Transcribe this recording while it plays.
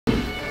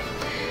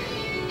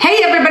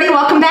everybody,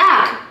 welcome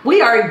back.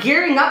 We are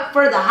gearing up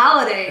for the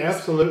holidays.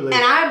 Absolutely.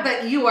 And I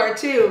bet you are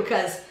too,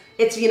 because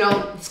it's,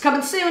 it's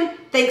coming soon.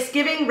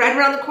 Thanksgiving right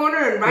around the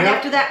corner, and right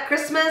after that,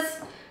 Christmas.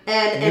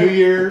 And New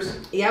Year's.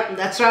 Yep,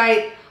 that's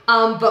right.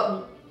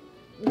 But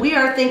we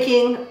are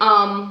thinking,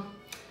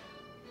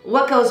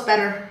 what goes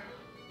better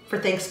for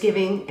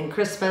Thanksgiving and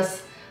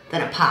Christmas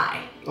than a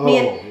pie?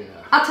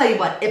 I'll tell you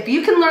what, if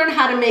you can learn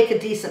how to make a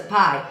decent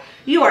pie,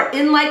 you are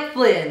in like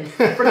Flynn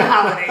for the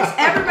holidays.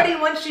 Everybody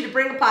wants you to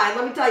bring a pie.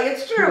 Let me tell you,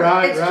 it's true.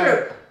 It's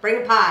true.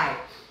 Bring a pie.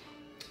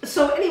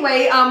 So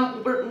anyway,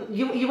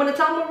 you want to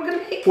tell them what we're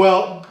going to make?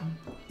 Well,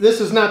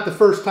 this is not the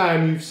first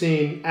time you've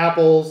seen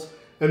apples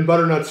and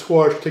butternut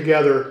squash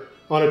together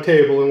on a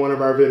table in one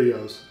of our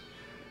videos.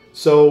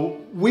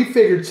 So we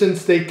figured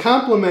since they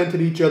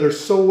complemented each other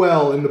so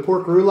well in the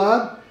pork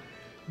roulade,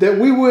 that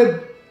we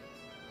would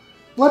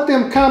let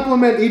them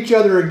complement each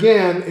other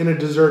again in a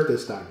dessert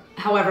this time.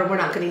 However, we're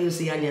not going to use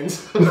the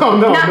onions.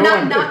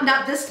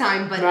 Not this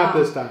time. But not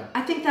this time.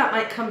 I think that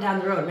might come down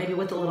the road, maybe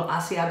with a little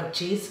Asiago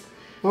cheese.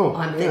 Oh,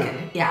 I'm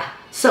thinking, yeah.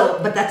 So,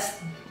 but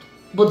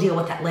we'll deal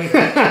with that later.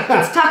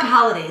 Let's talk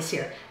holidays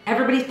here.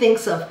 Everybody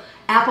thinks of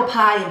apple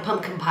pie and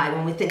pumpkin pie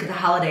when we think of the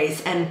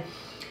holidays, and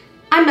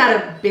I'm not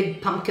a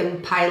big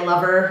pumpkin pie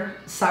lover.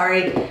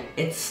 Sorry,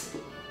 it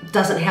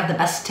doesn't have the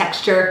best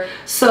texture.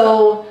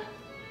 So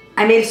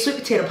I made a sweet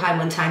potato pie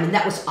one time, and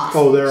that was awesome.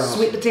 Oh, they're awesome.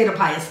 Sweet potato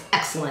pie is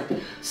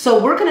excellent.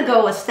 So we're going to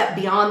go a step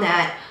beyond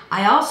that.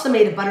 I also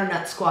made a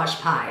butternut squash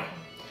pie.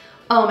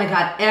 Oh my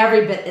God,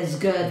 every bit as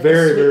good as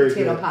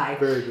sweet potato pie.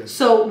 Very good.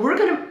 So we're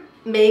going to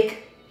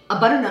make a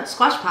butternut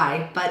squash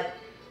pie, but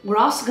we're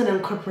also going to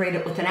incorporate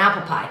it with an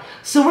apple pie.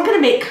 So we're going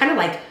to make kind of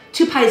like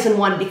two pies in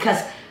one,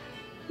 because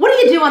what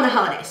do you do on the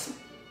holidays?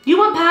 You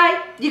want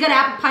pie, you got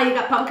apple pie, you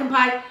got pumpkin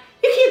pie.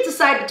 You can't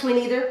decide between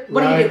either.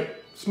 What do you do?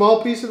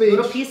 Small piece of each.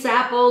 Little piece of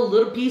apple,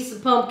 little piece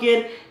of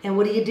pumpkin, and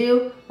what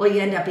do? Well,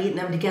 you end up eating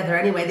them together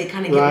anyway. They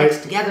kind of get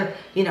mixed together,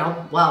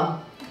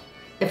 well,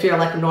 if you're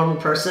like a normal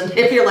person.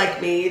 If you're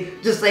like me,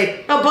 just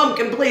say, no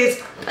pumpkin,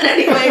 please. But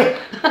anyway,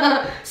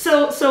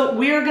 so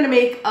we're going to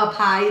make a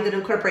pie that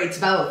incorporates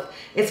both.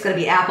 It's going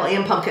to be apple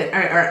and pumpkin, or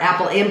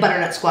apple and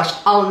butternut squash,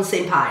 all in the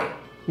same pie.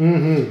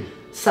 Mm-hmm.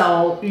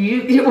 So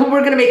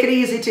we're going to make it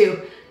easy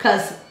too,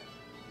 because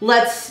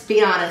let's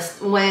be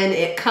honest, when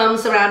it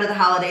comes around to the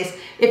holidays,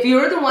 if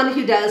you're the one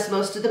who does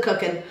most of the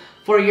cooking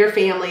for your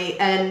family,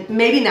 and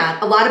maybe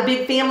not, a lot of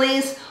big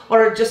families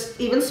or just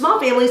even small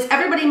families,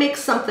 everybody makes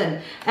something.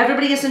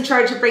 Everybody is in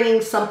charge of bringing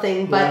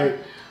something, but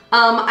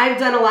I've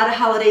done a lot of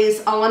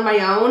holidays all on my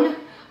own.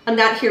 I'm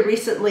not here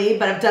recently,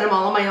 but I've done them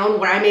all on my own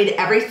where I made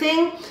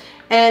everything.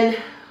 And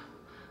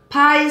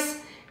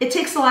pies, it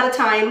takes a lot of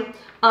time.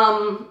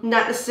 Not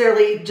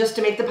necessarily just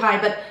to make the pie,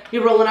 but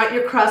you're rolling out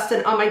your crust,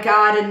 and oh my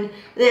God, and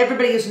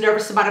everybody is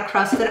nervous about a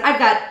crust. And I've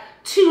got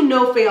 2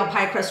 no-fail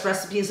pie crust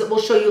recipes that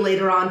we'll show you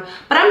later on,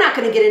 but I'm not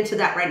going to get into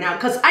that right now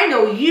because I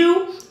know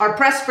you are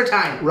pressed for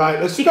time. Right,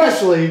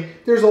 especially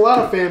there's a lot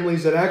of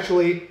families that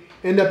actually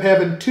end up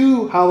having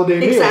 2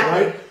 holiday meals,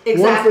 right?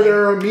 Exactly. One for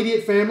their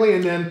immediate family,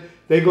 and then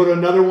they go to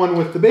another one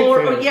with the big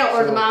family.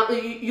 Or the mom,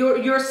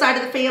 your side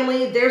of the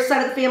family, their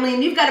side of the family,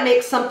 and you've got to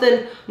make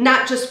something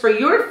not just for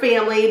your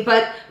family,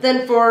 but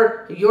then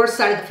for your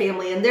side of the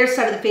family and their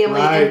side of the family,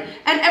 and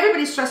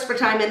everybody's stressed for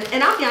time.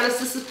 And I'll be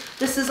honest,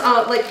 this is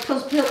like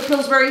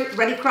Pillsbury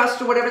ready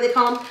crust or whatever they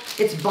call them.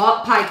 It's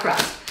bought pie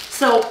crust.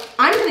 So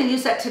I'm going to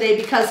use that today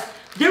because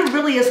there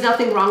really is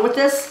nothing wrong with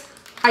this.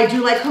 I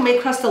do like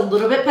homemade crust a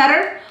little bit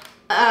better.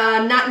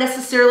 Not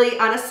necessarily,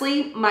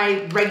 honestly,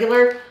 my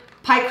regular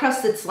pie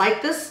crust that's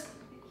like this.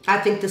 I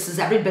think this is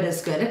every bit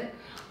as good.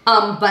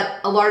 But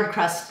a lard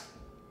crust,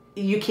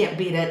 you can't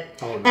beat it.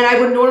 Oh, no. And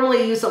I would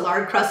normally use a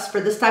lard crust for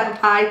this type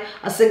of pie.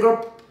 A single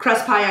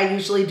crust pie, I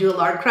usually do a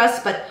lard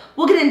crust, but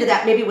we'll get into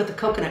that maybe with a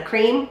coconut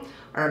cream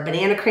or a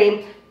banana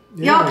cream.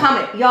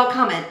 Yeah. Y'all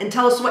comment and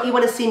tell us what you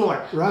want to see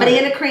more. Right.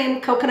 Banana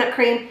cream, coconut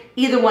cream,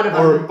 either one of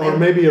them. Or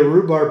maybe a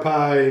rhubarb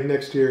pie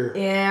next year.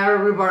 Yeah, or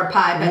a rhubarb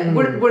pie,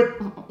 but we're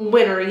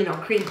winter,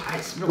 cream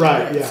pie's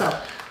really good. Yeah.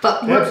 So,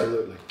 but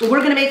we're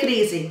going to make it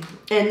easy.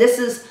 And this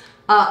is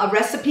a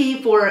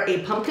recipe for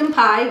a pumpkin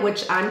pie,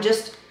 which I'm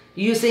just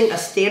using a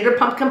standard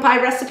pumpkin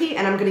pie recipe,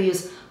 and I'm going to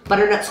use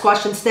butternut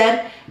squash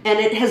instead. And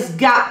it has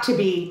got to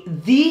be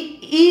the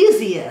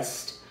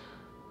easiest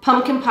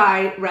pumpkin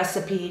pie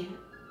recipe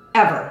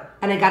ever.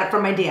 And I got it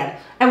from my dad.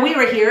 And we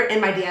were here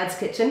in my dad's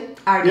kitchen.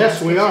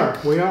 Yes, we are.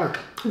 We are.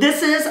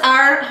 This is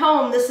our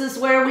home. This is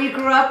where we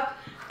grew up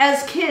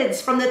as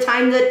kids, from the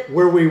time that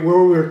where we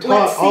were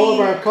taught all of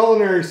our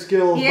culinary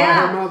skills by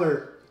our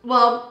mother.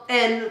 Well,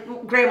 and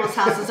Grandma's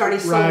house is already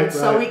sold,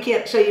 so we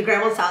can't show you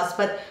Grandma's house,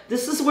 but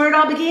this is where it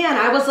all began.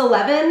 I was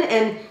 11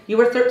 and you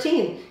were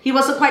 13. He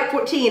wasn't quite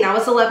 14. I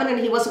was 11 and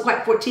he wasn't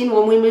quite 14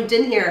 when we moved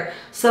in here.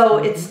 So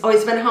it's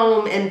always been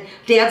home, and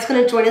Dad's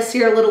going to join us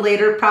here a little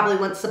later, probably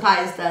once the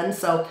pie is done.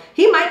 So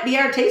he might be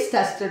our taste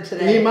tester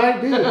today. He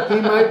might be.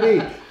 He might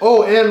be.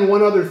 Oh, and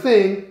one other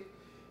thing,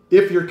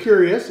 if you're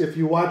curious, if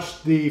you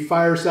watched the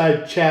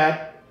fireside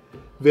chat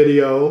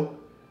video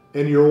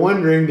and you're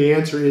wondering, the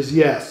answer is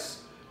yes.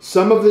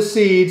 some of the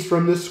seeds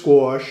from the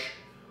squash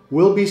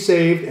will be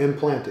saved and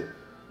planted.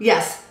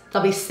 Yes,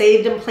 they'll be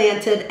saved and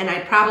planted, and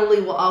I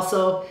probably will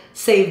also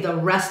save the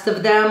rest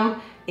of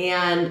them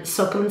and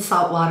soak them in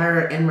salt water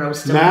and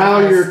roast them. Now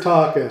you're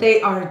talking.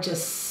 They are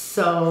just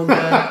so good.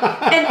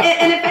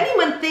 and if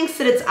anyone thinks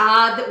that it's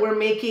odd that we're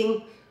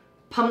making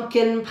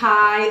pumpkin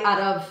pie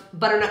out of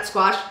butternut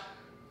squash,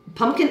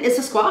 pumpkin is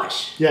a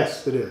squash.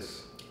 Yes, it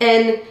is.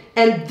 And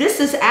this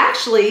is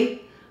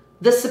actually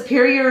the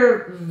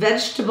superior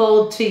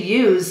vegetable to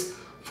use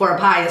for a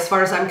pie as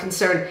far as I'm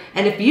concerned.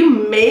 And if you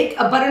make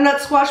a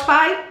butternut squash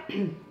pie,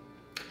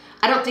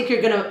 I don't think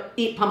you're gonna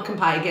eat pumpkin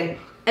pie again.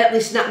 At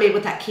least not made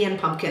with that canned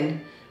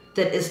pumpkin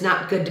that is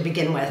not good to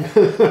begin with.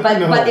 But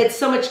no. But it's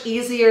so much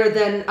easier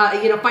than,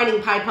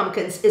 finding pie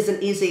pumpkins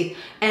isn't easy.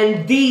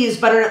 And these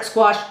butternut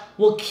squash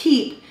will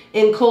keep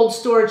in cold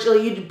storage.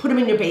 You put them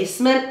in your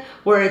basement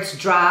where it's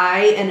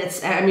dry and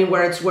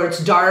where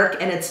it's dark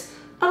and it's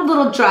a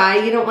little dry.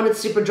 You don't want it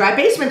super dry.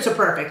 Basements are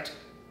perfect.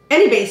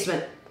 Any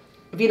basement.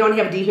 If you don't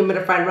have a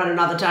dehumidifier running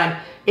all the time,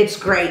 it's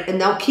great. And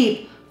they'll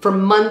keep for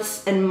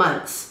months and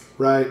months.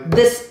 Right.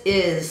 This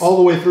is all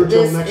the way through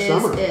till next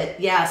summer. This is it.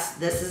 Yes,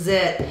 this is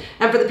it.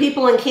 And for the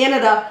people in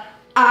Canada,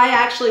 I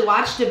actually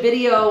watched a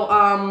video,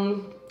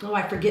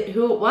 I forget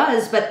who it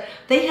was, but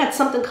they had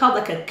something called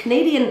like a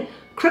Canadian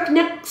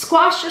crookneck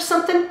squash or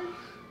something.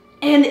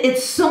 And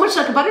it's so much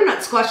like a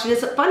butternut squash. It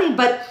isn't funny,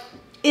 but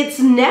its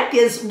neck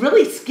is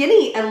really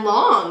skinny and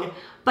long,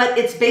 but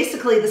it's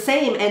basically the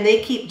same, and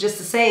they keep just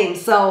the same.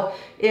 So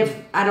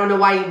I don't know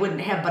why you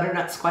wouldn't have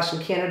butternut squash in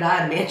Canada.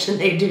 I imagine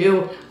they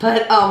do,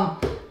 but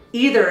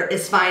either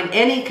is fine.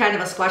 Any kind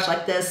of a squash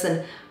like this,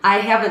 and I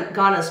haven't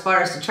gone as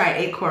far as to try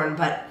acorn,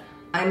 but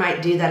I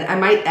might do that. I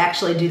might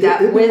actually do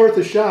that. It'd be worth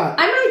a shot.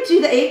 I might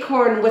do the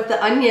acorn with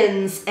the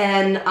onions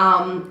and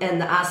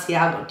the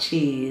Asiago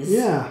cheese.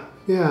 Yeah,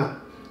 yeah.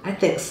 I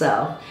think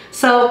so.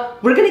 So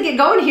we're gonna get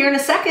going here in a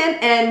second,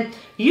 and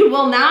you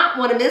will not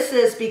want to miss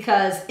this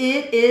because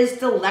it is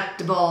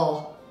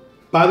delectable.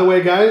 By the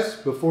way, guys,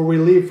 before we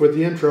leave with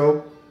the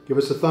intro, give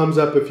us a thumbs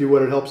up if you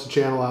would. It helps the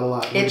channel out a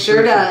lot. It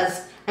sure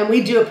does. And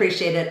we do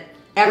appreciate it.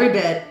 Every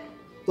bit.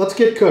 Let's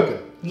get cooking.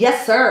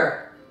 Yes,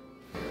 sir.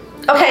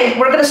 Okay,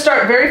 we're going to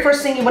start. Very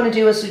first thing you want to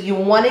do is you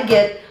want to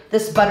get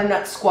this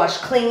butternut squash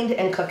cleaned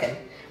and cooking.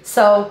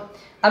 So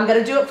I'm going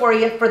to do it for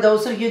you. For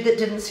those of you that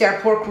didn't see our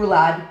pork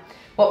roulade,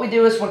 what we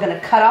do is we're going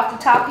to cut off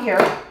the top here.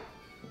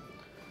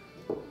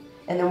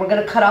 And then we're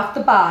going to cut off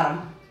the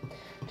bottom.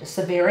 Just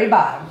the very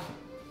bottom.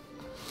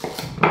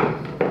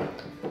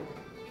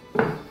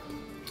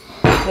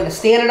 I'm going to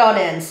stand it on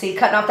end. See,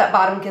 cutting off that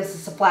bottom gives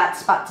us a flat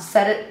spot to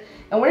set it.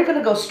 And we're going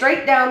to go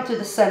straight down through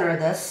the center of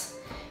this.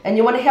 And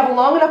you want to have a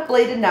long enough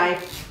bladed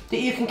knife that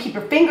you can keep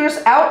your fingers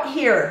out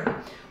here,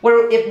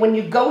 where when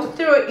you go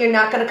through it, you're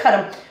not going to cut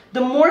them.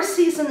 The more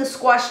seasoned the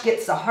squash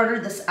gets, the harder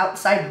this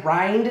outside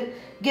rind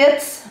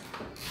gets.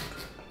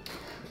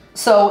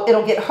 So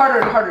it'll get harder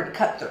and harder to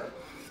cut through.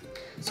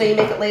 So you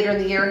make it later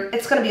in the year,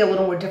 it's going to be a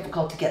little more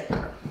difficult to get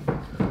through.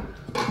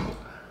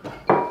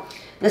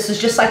 This is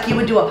just like you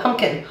would do a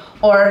pumpkin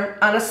or,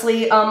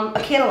 honestly, a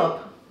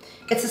cantaloupe.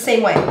 It's the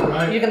same way.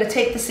 Right. You're going to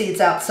take the seeds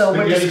out. So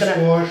we're going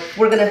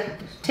to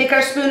take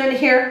our spoon in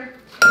here,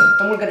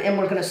 and we're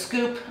going to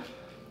scoop.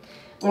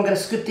 And we're going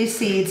to scoop these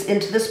seeds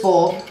into this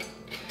bowl,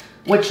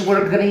 which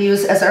we're going to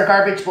use as our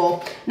garbage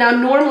bowl. Now,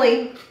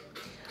 normally,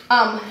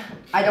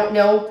 I don't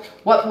know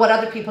what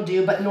other people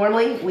do, but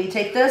normally we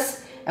take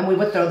this and we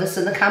would throw this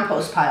in the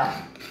compost pile.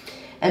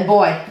 And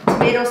boy,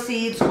 tomato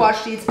seeds,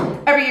 squash seeds,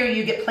 every year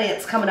you get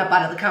plants coming up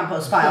out of the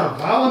compost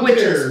pile.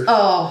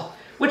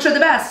 Which are the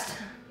best.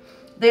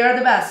 They are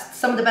the best.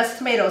 Some of the best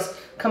tomatoes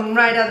come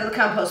right out of the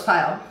compost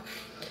pile.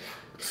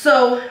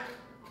 So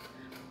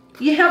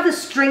you have the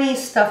stringy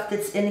stuff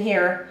that's in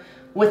here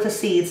with the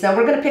seeds. Now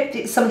we're going to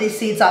pick some of these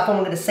seeds off and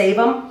we're going to save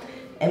them.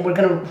 And we're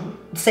going to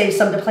save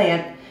some to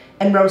plant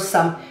and roast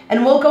some.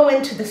 And we'll go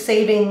into the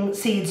saving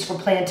seeds for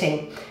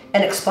planting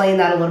and explain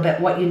that a little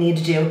bit, what you need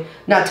to do.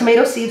 Now,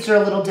 tomato seeds are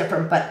a little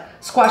different, but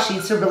squash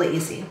seeds are really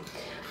easy.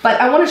 But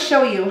I want to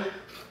show you,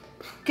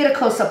 get a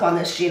close-up on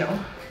this, Gino.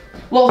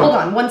 Well, hold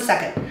on 1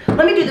 second.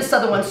 Let me do this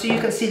other one so you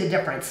can see the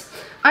difference.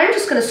 I'm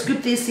just going to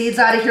scoop these seeds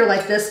out of here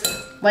like this,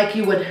 like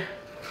you would,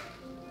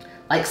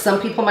 like some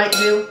people might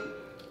do.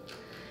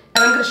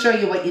 And I'm going to show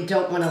you what you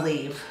don't want to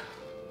leave.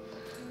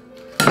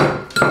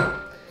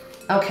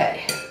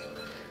 Okay.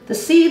 The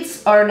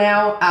seeds are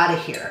now out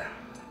of here.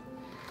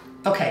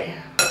 Okay.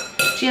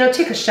 Gino,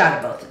 take a shot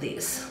of both of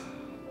these.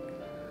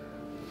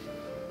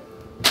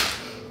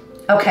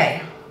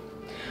 Okay.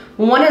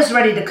 One is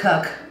ready to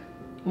cook.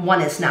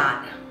 One is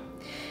not.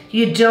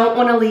 You don't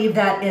want to leave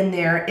that in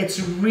there. It's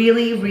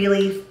really,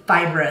 really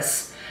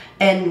fibrous.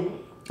 And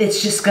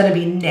it's just going to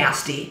be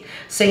nasty.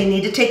 So you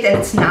need to take that.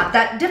 It's not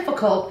that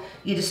difficult.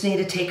 You just need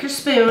to take your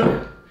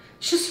spoon.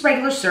 It's just a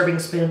regular serving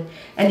spoon.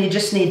 And you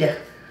just need to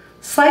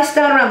slice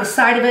down around the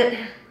side of it.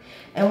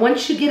 And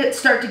once you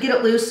start to get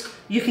it loose,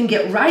 you can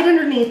get right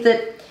underneath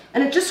it,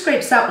 and it just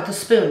scrapes out with a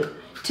spoon.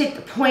 Take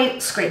the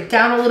point, scrape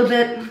down a little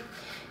bit,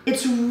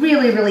 It's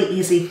really, really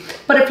easy.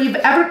 But if you've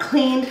ever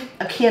cleaned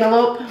a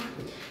cantaloupe,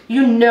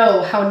 you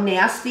know how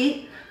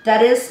nasty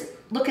that is.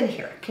 Look in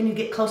here. Can you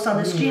get close on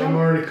this, Gino? I'm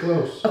already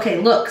close. Okay,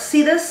 look.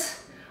 See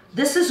this?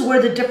 This is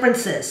where the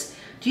difference is.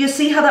 Do you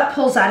see how that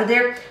pulls out of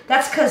there?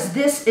 That's because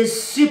this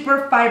is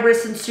super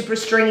fibrous and super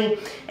stringy,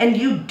 and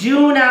you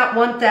do not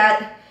want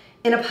that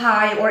in a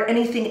pie or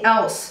anything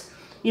else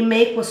you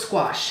make with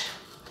squash.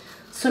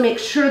 So make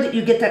sure that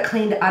you get that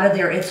cleaned out of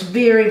there. It's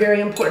very,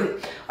 very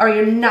important, or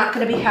you're not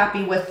going to be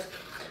happy with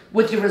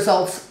your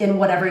results in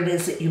whatever it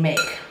is that you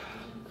make.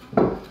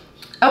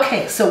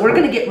 Okay, so we're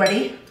going to get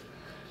ready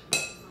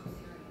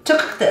to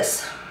cook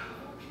this.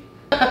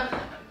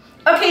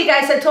 Okay,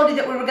 guys, I told you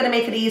that we were going to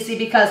make it easy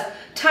because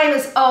time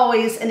is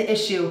always an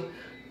issue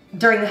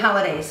during the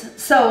holidays.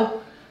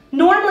 So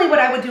normally what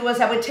I would do is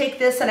I would take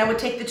this and I would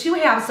take the 2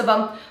 halves of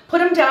them, put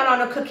them down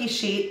on a cookie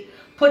sheet,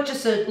 put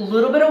just a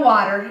little bit of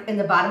water in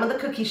the bottom of the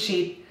cookie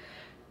sheet,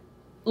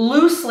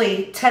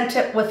 loosely tent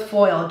it with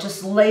foil.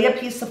 Just lay a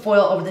piece of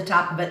foil over the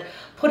top of it,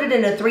 put it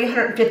in a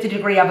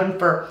 350-degree oven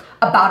for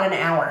about an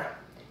hour,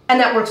 and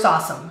that works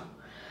awesome.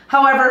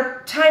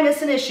 However, time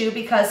is an issue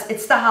because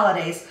it's the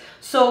holidays,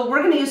 so we're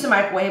going to use the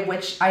microwave,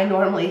 which I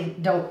normally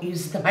don't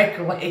use the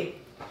microwave,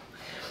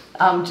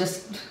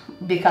 just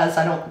because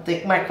I don't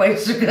think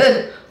microwaves are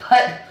good.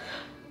 But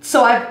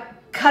so I've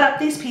cut up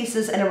these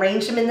pieces and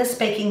arranged them in this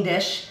baking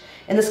dish,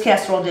 in this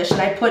casserole dish,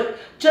 and I put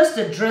just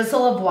a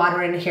drizzle of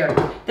water in here.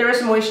 There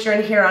is moisture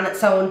in here on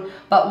its own,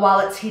 but while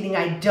it's heating,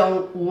 I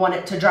don't want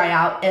it to dry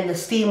out, and the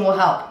steam will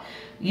help.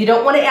 You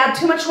don't want to add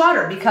too much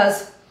water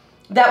because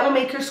that will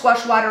make your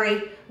squash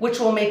watery, which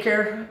will make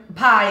your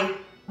pie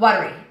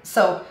watery.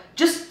 So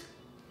just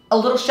a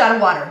little shot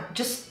of water,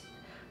 just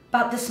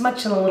about this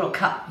much in a little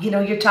cup. You know,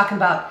 you're talking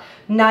about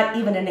not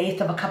even an eighth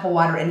of a cup of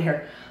water in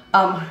here.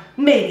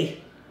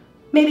 Maybe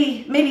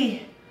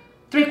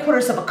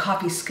 3/4 of a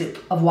coffee scoop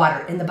of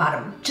water in the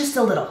bottom, just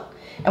a little.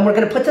 And we're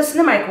gonna put this in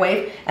the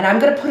microwave, and I'm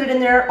gonna put it in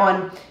there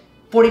on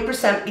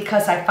 40%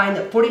 because I find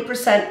that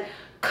 40%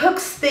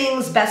 cooks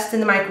things best in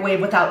the microwave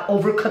without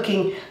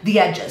overcooking the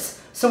edges.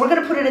 So we're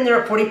gonna put it in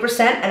there at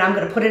 40%, and I'm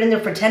gonna put it in there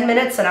for 10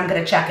 minutes, and I'm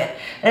gonna check it.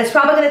 And it's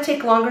probably gonna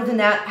take longer than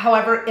that.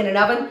 However, in an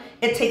oven,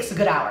 it takes a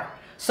good hour.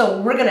 So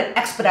we're gonna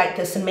expedite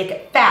this and make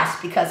it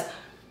fast because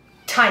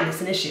time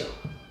is an issue.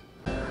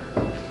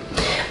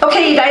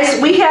 Okay, you guys,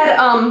 we had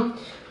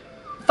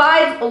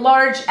 5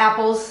 large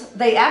apples.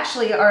 They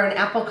actually are an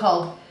apple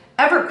called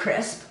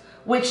Evercrisp,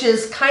 which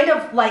is kind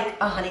of like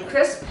a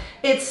Honeycrisp.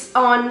 It's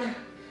kind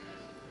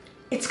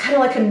of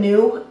like a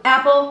new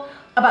apple.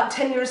 About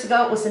 10 years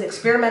ago, it was an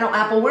experimental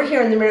apple. We're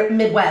here in the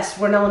Midwest,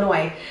 we're in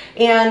Illinois.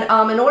 And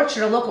an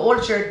orchard, a local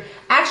orchard,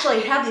 actually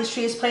had these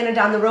trees planted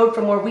down the road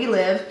from where we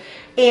live.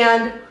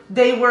 And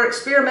they were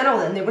experimental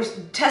then. They were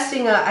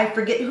testing, I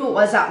forget who it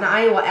was out in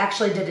Iowa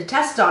actually did a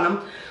test on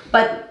them.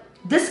 But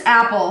this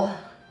apple,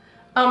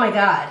 oh my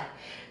God.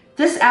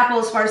 This apple,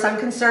 as far as I'm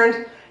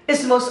concerned,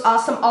 is the most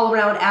awesome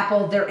all-around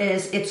apple there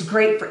is. It's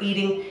great for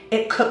eating.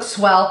 It cooks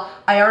well.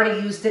 I already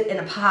used it in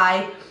a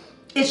pie.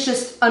 It's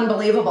just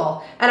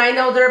unbelievable. And I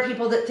know there are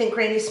people that think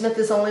Granny Smith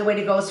is the only way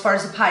to go as far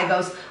as a pie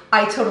goes.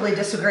 I totally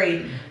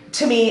disagree.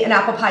 To me, an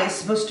apple pie is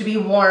supposed to be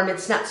warm.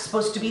 It's not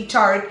supposed to be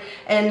tart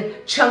and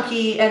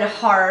chunky and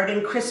hard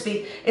and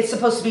crispy. It's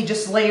supposed to be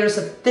just layers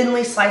of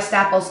thinly sliced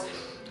apples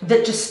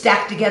that just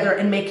stack together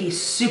and make a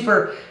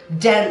super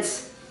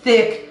dense,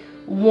 thick,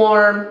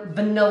 warm,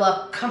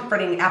 vanilla,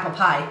 comforting apple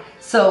pie.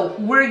 So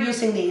we're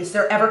using these.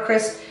 They're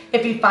Evercrisp.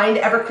 If you find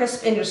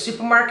Evercrisp in your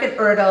supermarket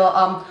or at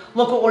a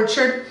local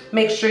orchard,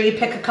 make sure you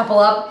pick a couple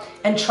up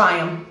and try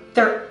them.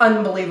 They're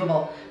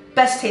unbelievable.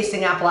 Best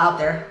tasting apple out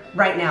there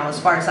right now as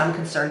far as I'm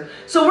concerned.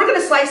 So we're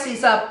gonna slice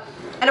these up,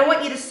 and I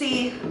want you to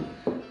see,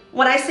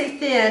 when I say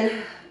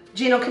thin,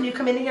 Gino, can you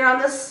come in here on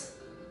this?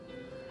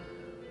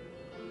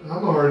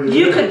 I'm already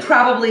You could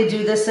probably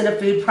do this in a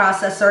food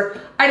processor.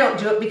 I don't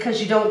do it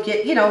because you don't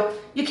get, you know,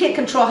 you can't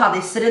control how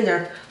they sit in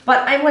there.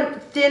 But I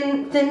want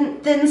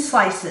thin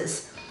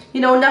slices.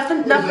 You know,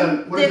 nothing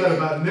What is that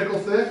about, nickel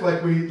thick?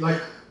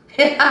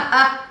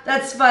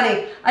 That's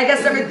funny. I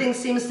guess everything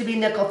seems to be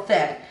nickel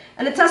thick.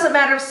 And it doesn't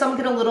matter if some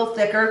get a little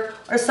thicker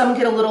or some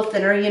get a little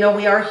thinner. You know,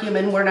 we are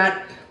human. We're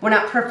not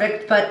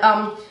perfect. But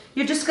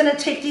you're just gonna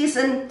take these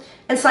and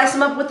slice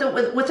them up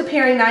with a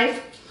paring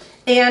knife.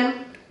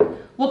 And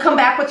we'll come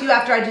back with you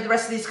after I do the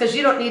rest of these because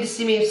you don't need to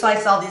see me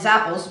slice all these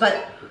apples.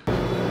 But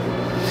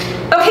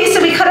okay,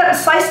 so we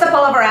sliced up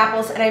all of our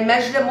apples, and I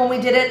measured them when we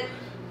did it.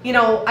 You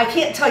know, I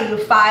can't tell you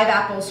 5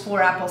 apples,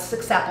 4 apples,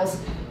 6 apples.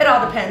 It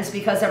all depends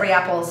because every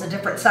apple is a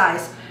different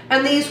size.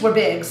 And these were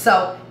big,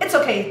 so it's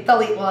okay.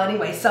 They'll eat well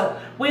anyway. So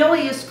we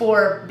only used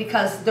 4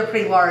 because they're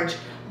pretty large.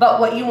 But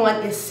what you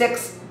want is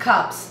 6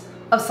 cups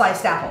of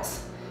sliced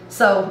apples.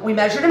 So we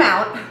measured them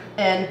out,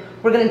 and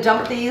we're gonna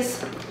dump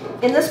these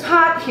in this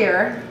pot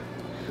here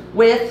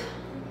with,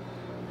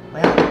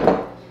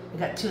 well, we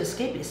got 2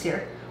 escapees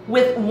here,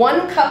 with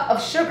 1 cup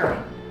of sugar.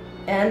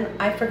 And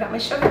I forgot my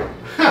sugar.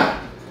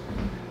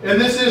 And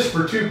this is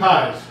for 2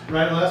 pies,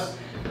 right, Les?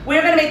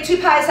 We're gonna make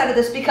 2 pies out of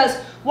this because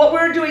what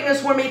we're doing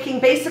is we're making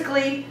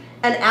basically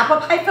an apple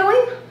pie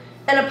filling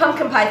and a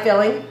pumpkin pie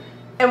filling,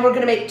 and we're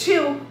gonna make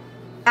 2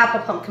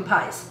 apple pumpkin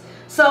pies.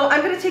 So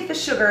I'm gonna take the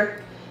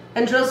sugar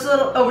and drizzle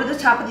it over the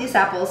top of these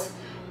apples,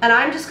 and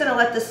I'm just gonna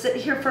let this sit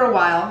here for a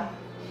while,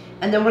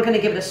 and then we're gonna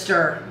give it a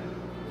stir.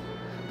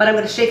 But I'm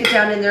gonna shake it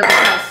down in there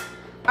because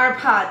our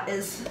pot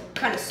is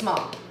kind of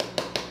small.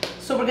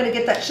 So we're gonna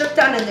get that shook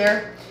down in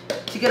there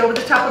to get over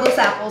the top of those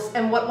apples,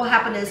 and what will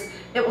happen is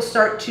it will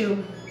start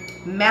to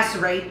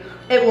macerate.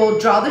 It will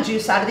draw the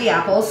juice out of the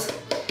apples,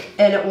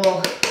 and it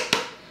will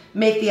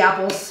make the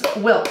apples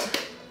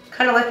wilt.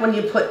 Kind of like when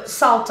you put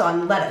salt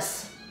on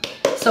lettuce.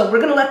 So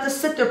we're gonna let this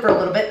sit there for a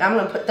little bit. I'm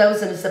gonna put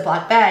those in a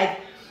Ziploc bag,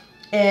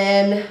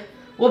 and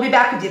we'll be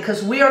back with you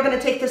because we are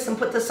gonna take this and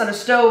put this on a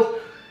stove,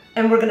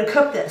 and we're gonna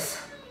cook this.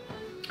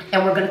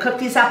 And we're gonna cook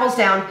these apples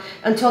down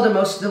until they're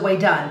most of the way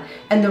done.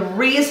 And the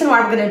reason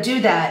why we're gonna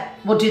do that,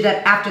 we'll do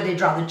that after they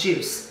draw the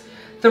juice.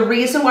 The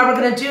reason why we're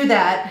gonna do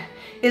that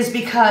is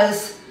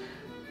because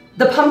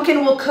the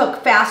pumpkin will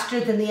cook faster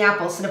than the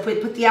apples. And if we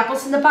put the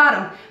apples in the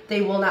bottom,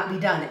 they will not be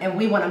done, and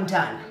we want them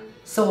done.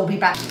 So we'll be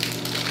back.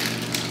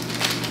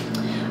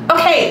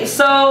 Okay,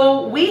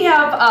 so we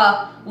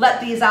have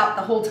let these out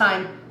the whole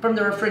time from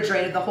the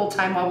refrigerator the whole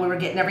time while we were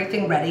getting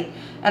everything ready.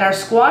 And our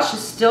squash is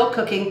still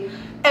cooking.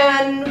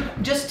 And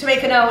just to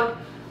make a note,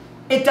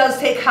 it does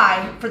take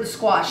high for the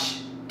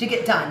squash to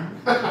get done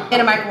in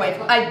a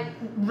microwave. I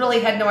really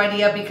had no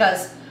idea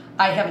because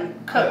I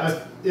haven't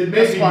cooked. It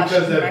may be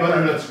because that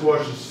butternut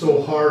squash is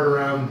so hard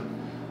around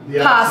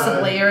the outside.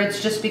 Possibly, or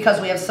it's just because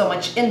we have so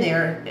much in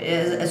there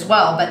as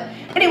well. But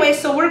anyway,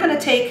 so we're going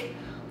to take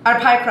our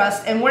pie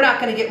crust, and we're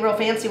not going to get real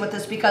fancy with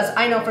this because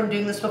I know from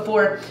doing this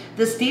before,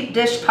 this deep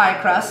dish pie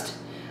crust,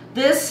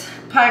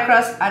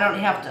 I don't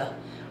have to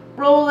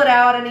roll it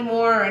out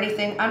anymore or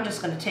anything. I'm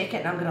just going to take it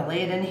and I'm going to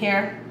lay it in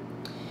here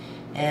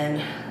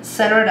and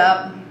center it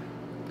up,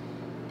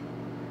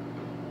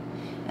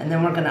 and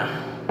then we're going to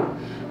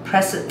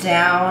press it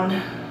down,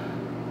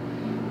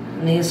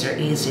 and these are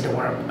easy to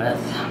work with.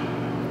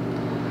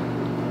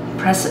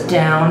 Press it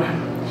down.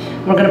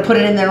 We're going to put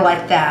it in there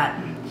like that,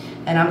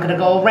 and I'm going to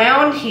go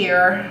around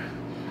here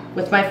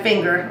with my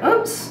finger.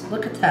 Oops,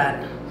 look at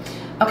that.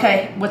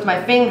 Okay, with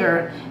my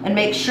finger, and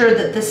make sure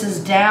that this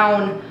is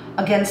down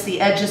against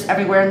the edges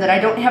everywhere, and that I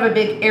don't have a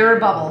big air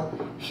bubble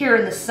here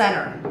in the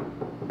center.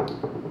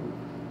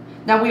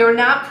 Now we are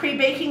not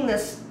pre-baking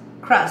this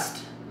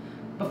crust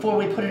before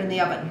we put it in the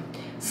oven.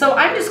 So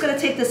I'm just going to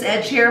take this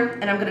edge here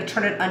and I'm going to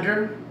turn it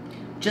under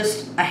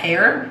just a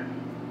hair,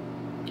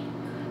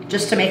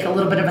 just to make a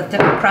little bit of a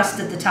thicker crust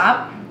at the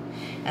top.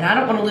 And I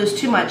don't want to lose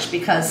too much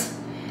because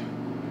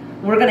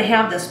we're going to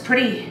have this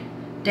pretty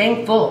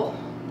dang full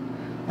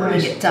when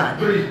we get done.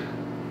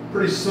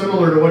 Pretty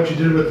similar to what you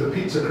did with the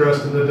pizza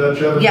crust in the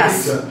Dutch oven.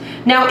 Yes.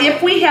 Pizza. Now,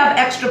 if we have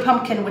extra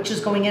pumpkin, which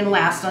is going in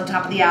last on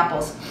top of the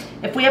apples,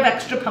 if we have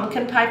extra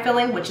pumpkin pie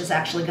filling, which is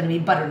actually going to be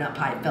butternut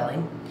pie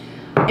filling,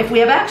 if we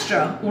have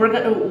extra,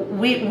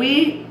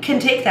 we can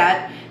take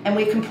that and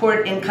we can pour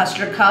it in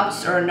custard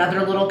cups or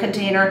another little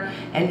container,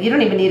 and you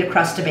don't even need a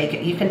crust to bake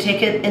it. You can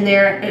take it in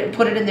there,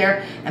 put it in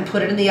there, and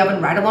put it in the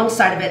oven right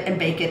alongside of it and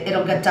bake it.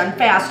 It'll get done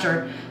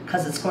faster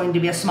because it's going to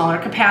be a smaller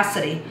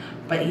capacity,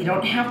 but you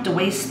don't have to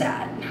waste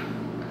that.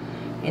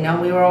 You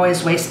know, we were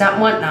always waste not,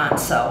 want not,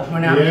 so we're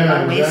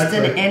not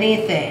wasting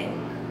anything.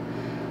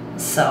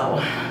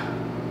 So,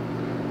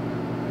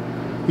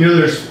 you know,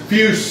 there's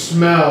few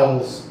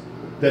smells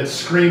that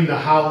scream the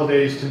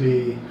holidays to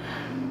me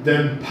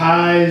than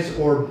pies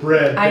or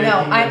bread. I know.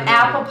 I'm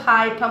apple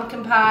pie,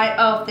 pumpkin pie.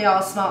 Oh, they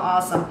all smell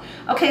awesome.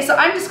 Okay, so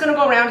I'm just gonna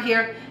go around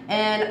here,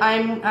 and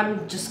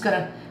I'm just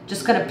gonna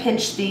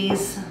pinch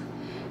these.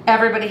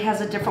 Everybody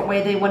has a different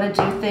way they want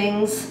to do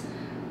things.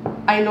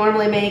 I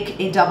normally make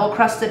a double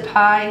crusted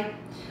pie,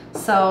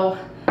 so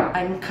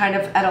I'm kind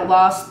of at a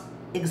loss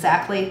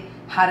exactly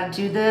how to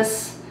do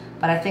this,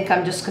 but I think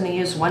I'm just going to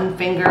use one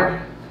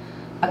finger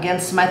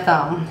against my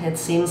thumb. It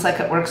seems like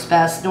it works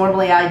best.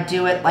 Normally I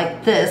do it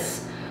like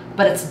this,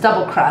 but it's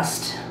double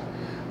crust,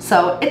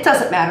 so it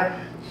doesn't matter.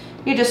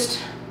 You're just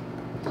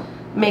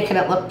making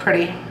it look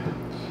pretty.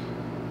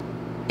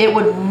 It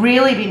would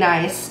really be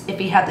nice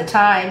if you had the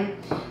time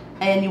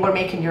and you were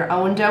making your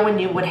own dough and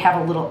you would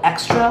have a little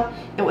extra.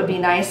 It would be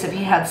nice if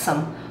you had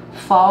some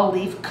fall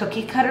leaf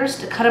cookie cutters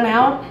to cut them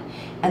out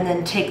and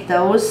then take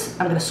those.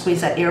 I'm gonna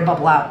squeeze that air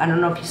bubble out. I don't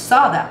know if you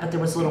saw that, but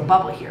there was a little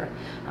bubble here.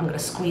 I'm gonna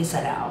squeeze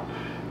that out.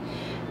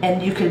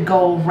 And you could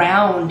go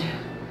around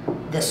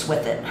this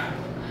with it.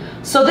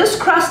 So this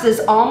crust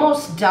is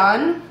almost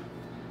done.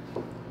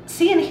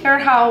 See in here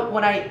how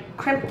when I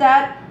crimped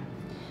that,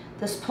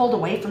 this pulled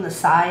away from the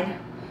side?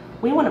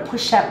 We wanna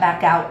push that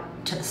back out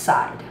to the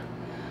side.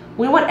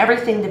 We want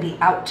everything to be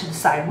out to the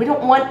side. We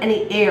don't want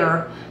any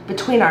air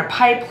between our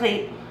pie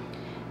plate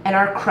and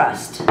our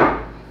crust.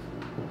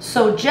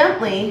 So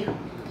gently,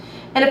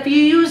 and if you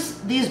use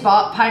these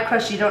pie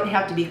crusts, you don't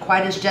have to be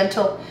quite as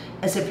gentle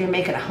as if you're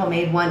making a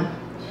homemade one,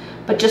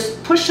 but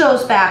just push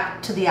those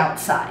back to the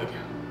outside.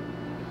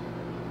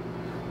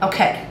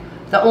 Okay,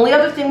 The only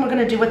other thing we're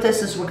gonna do with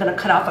this is we're gonna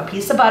cut off a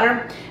piece of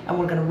butter and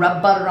we're gonna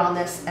rub butter on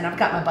this, and I've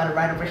got my butter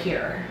right over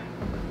here.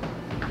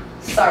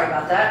 Sorry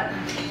about that.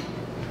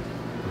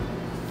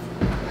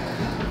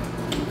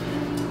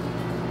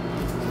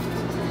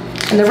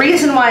 And the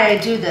reason why I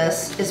do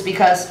this is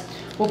because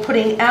we're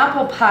putting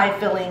apple pie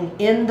filling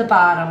in the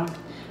bottom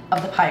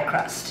of the pie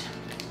crust.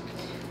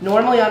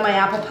 Normally on my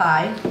apple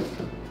pie,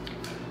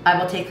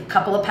 I will take a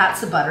couple of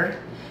pats of butter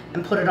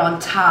and put it on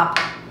top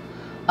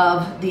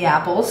of the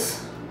apples.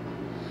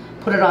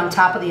 Put it on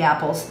top of the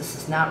apples. This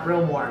is not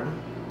real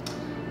warm,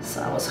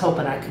 so I was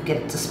hoping I could get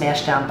it to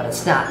smash down, but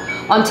it's not.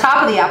 On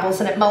top of the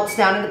apples, and it melts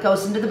down and it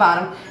goes into the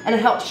bottom, and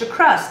it helps your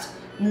crust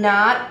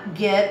not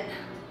get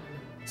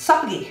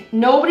soggy.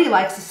 Nobody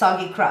likes a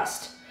soggy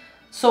crust.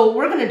 So what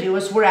we're gonna do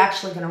is we're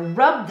actually gonna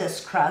rub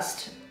this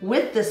crust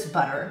with this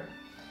butter,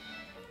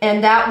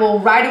 and that will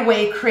right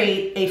away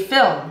create a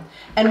film.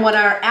 And when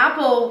our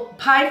apple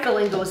pie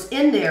filling goes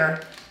in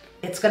there,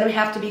 it's gonna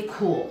have to be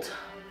cooled.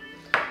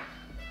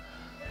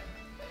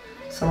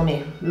 So let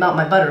me melt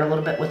my butter a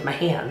little bit with my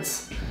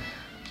hands.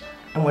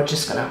 And we're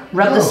just gonna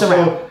rub this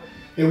around. So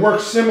it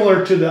works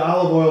similar to the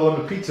olive oil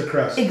on the pizza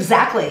crust.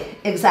 Exactly,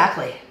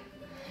 exactly.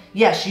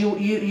 Yes,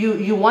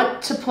 you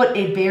want to put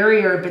a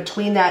barrier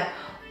between that,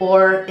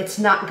 or it's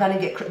not gonna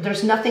get,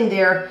 there's nothing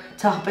there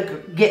to help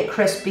it get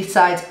crisp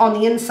besides on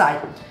the inside.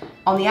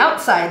 On the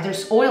outside,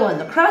 there's oil in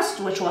the crust,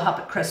 which will help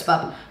it crisp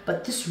up,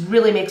 but this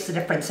really makes a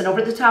difference. And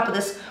over the top of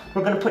this,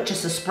 we're gonna put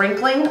just a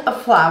sprinkling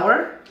of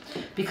flour,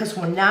 because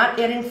we're not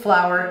adding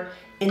flour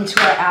into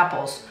our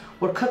apples.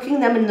 We're cooking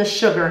them in the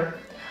sugar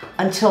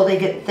until they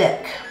get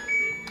thick.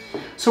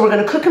 So we're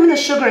gonna cook them in the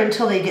sugar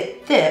until they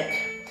get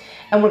thick,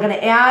 and we're gonna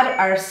add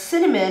our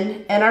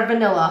cinnamon and our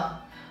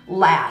vanilla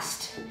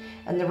last.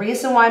 And the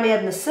reason why I'm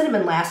adding the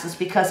cinnamon last is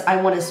because I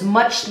want as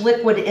much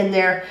liquid in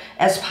there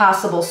as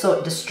possible so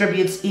it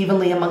distributes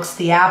evenly amongst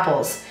the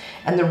apples.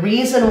 And the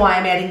reason why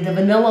I'm adding the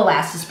vanilla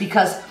last is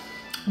because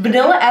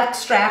vanilla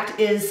extract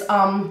is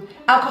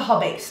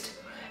alcohol-based.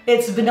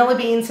 It's vanilla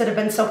beans that have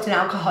been soaked in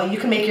alcohol. You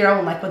can make your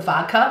own, like with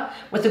vodka,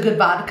 with a good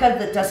vodka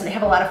that doesn't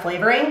have a lot of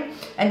flavoring,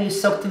 and you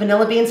soak the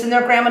vanilla beans in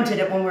there. Grandma did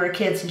it when we were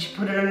kids, and she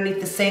put it underneath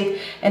the sink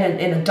in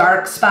a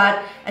dark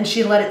spot, and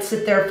she let it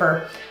sit there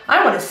for,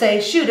 I want to say,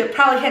 shoot, it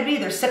probably had to be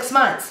there 6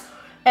 months.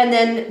 And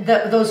then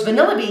those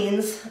vanilla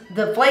beans,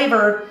 the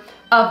flavor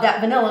of that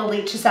vanilla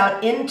leaches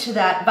out into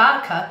that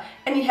vodka,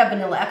 and you have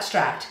vanilla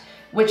extract,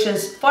 which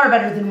is far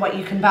better than what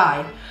you can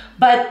buy.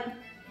 But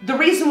the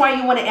reason why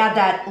you want to add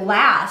that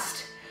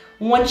last,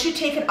 once you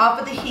take it off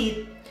of the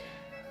heat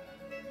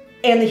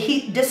and the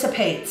heat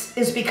dissipates,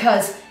 is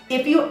because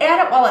if you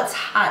add it while it's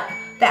hot,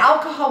 the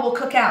alcohol will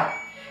cook out.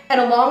 And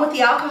along with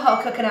the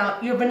alcohol cooking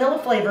out, your vanilla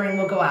flavoring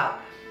will go out.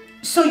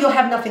 So you'll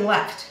have nothing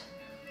left.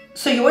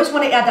 So you always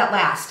want to add that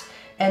last.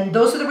 And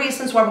those are the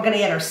reasons why we're going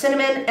to add our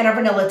cinnamon and our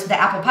vanilla to the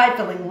apple pie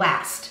filling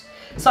last.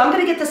 So I'm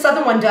going to get this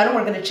other one done, and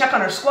we're going to check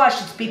on our squash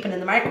that's beeping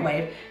in the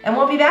microwave, and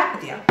we'll be back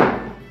with you.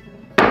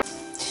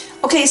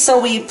 Okay, so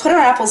we put our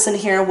apples in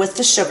here with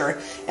the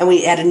sugar, and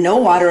we added no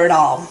water at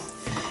all.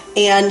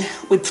 And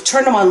we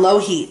turned them on low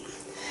heat.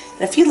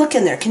 And if you look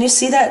in there, can you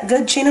see that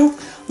good, Chino?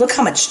 Look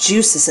how much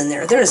juice is in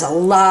there. There is a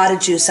lot of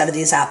juice out of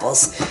these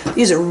apples.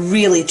 These are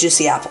really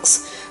juicy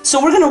apples.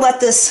 So we're gonna let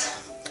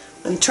this,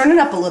 I'm gonna turn it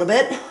up a little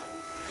bit,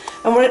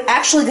 and we're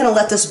actually gonna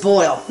let this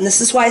boil. And this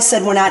is why I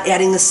said we're not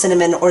adding the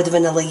cinnamon or the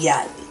vanilla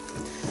yet,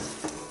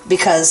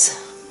 because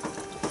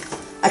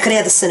I could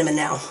add the cinnamon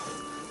now,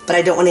 but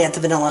I don't want to add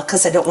the vanilla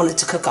because I don't want it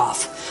to cook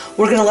off.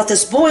 We're going to let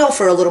this boil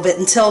for a little bit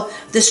until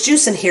this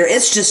juice in here,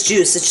 it's just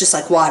juice, it's just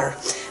like water,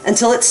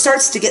 until it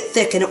starts to get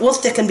thick, and it will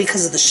thicken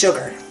because of the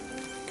sugar.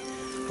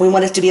 We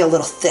want it to be a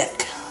little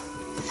thick.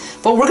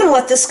 But we're going to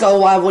let this go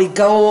while we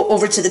go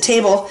over to the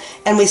table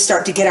and we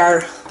start to get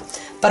our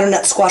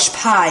butternut squash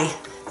pie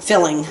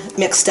filling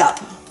mixed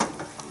up.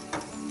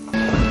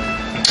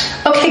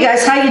 Okay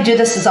guys, how you do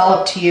this is all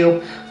up to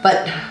you,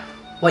 but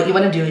what you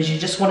want to do is you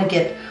just want to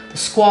get the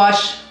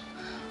squash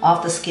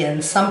off the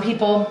skin. Some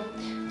people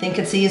think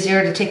it's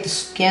easier to take the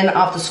skin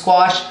off the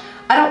squash.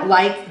 I don't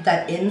like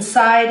that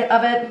inside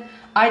of it.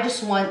 I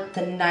just want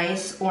the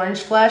nice orange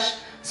flesh.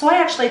 So I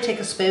actually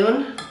take a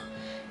spoon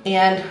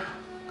and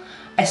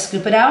I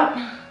scoop it out.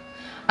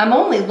 I'm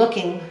only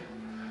looking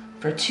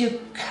for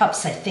 2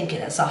 cups, I think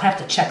it is. I'll have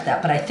to check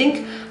that, but I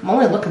think I'm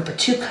only looking for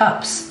 2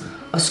 cups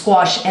of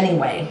squash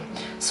anyway.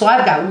 So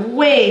I've got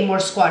way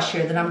more squash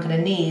here than I'm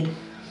gonna need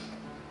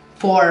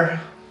for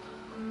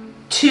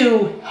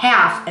 2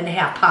 half and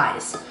half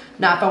pies.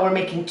 Now if I were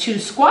making 2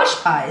 squash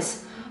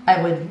pies,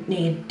 I would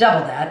need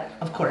double that,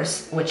 of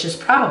course, which is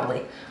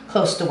probably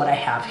close to what I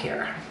have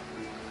here.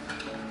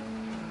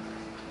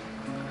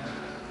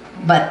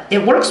 But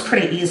it works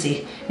pretty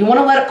easy. You want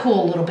to let it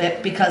cool a little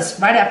bit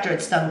because right after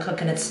it's done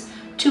cooking, it's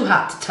too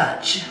hot to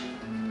touch.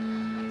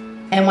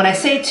 And when I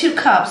say 2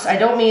 cups, I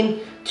don't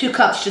mean 2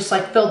 cups just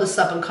like fill this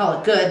up and call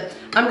it good.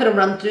 I'm going to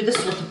run through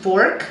this with a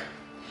fork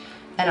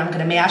and I'm going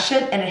to mash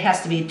it, and it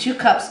has to be 2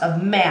 cups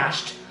of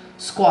mashed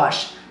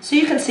squash. So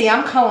you can see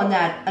I'm calling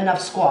that enough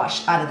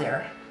squash out of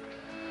there.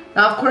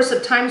 Now, of course,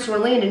 if times were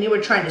lean and you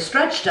were trying to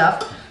stretch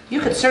stuff,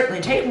 you could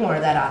certainly take more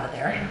of that out of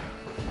there.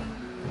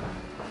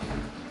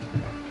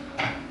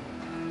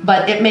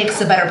 But it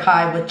makes a better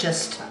pie with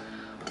just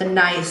the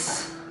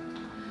nice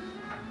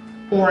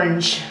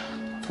orange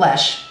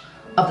flesh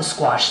of the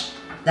squash.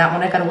 That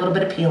one I got a little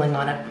bit of peeling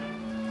on it.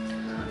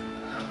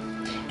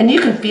 And you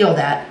can feel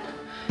that.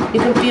 You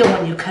can feel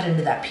when you cut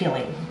into that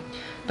peeling.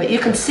 But you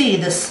can see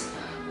this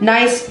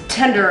nice,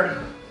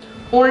 tender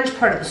orange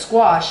part of the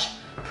squash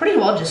pretty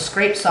well just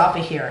scrapes off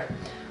of here.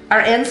 Our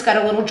ends got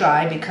a little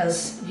dry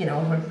because, you know,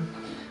 we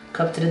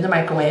cooked it in the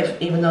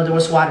microwave, even though there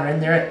was water in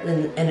there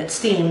and it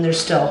steamed, there's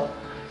still,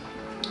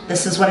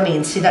 this is what I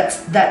mean. See,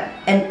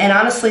 and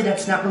honestly,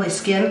 that's not really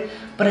skin,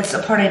 but it's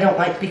a part I don't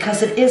like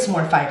because it is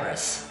more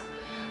fibrous.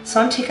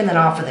 So I'm taking that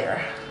off of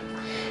there.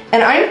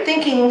 And I'm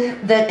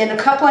thinking that in a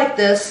cup like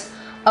this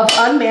of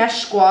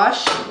unmashed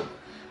squash,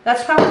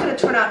 that's probably going to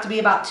turn out to be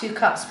about 2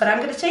 cups. But I'm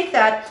going to take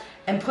that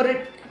and put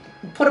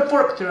a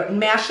fork through it and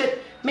mash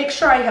it. Make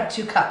sure I have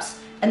 2 cups.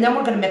 And then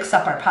we're going to mix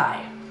up our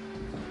pie.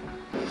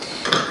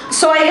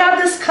 So I have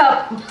this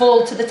cup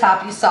full to the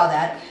top. You saw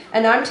that.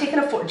 And I'm taking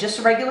a fork, just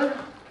a regular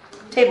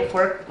table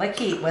fork, like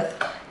you eat with,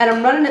 and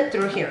I'm running it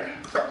through here.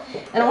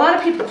 And a lot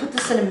of people put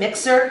this in a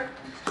mixer.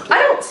 I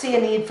don't see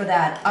a need for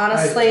that,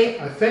 honestly.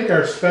 I think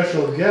our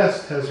special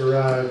guest has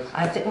arrived.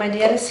 I think my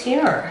dad is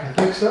here. I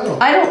think so.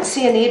 I don't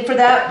see a need for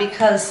that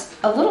because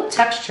a little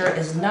texture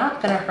is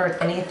not going to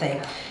hurt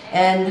anything.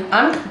 And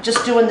I'm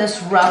just doing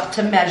this rough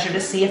to measure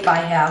to see if I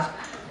have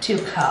 2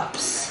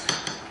 cups.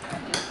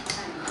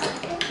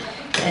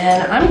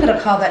 And I'm going to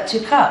call that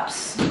 2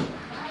 cups. And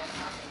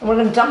we're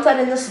going to dump that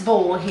in this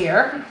bowl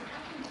here.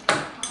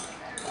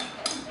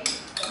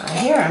 Right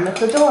here, I'm at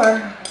the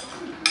door.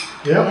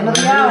 Yep, Man of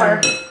the hour,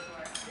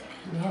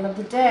 man of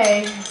the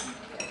day,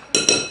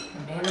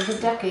 man of the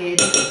decade,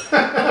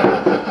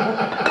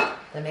 the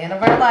man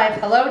of our life.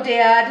 Hello,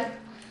 Dad.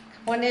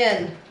 Come on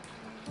in.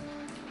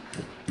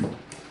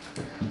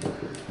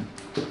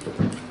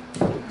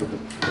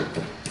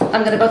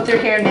 I'm gonna go through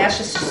here and mash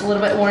this just a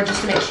little bit more, just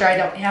to make sure I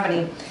don't have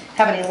any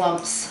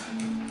lumps.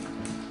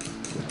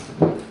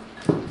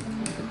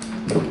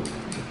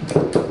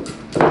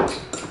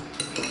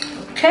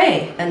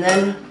 Okay, and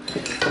then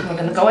we're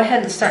going to go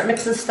ahead and start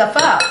mixing stuff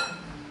up.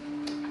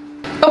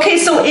 Okay,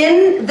 so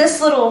in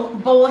this little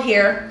bowl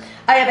here,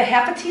 I have a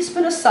 ½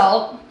 teaspoon of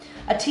salt,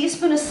 a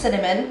teaspoon of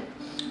cinnamon,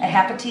 a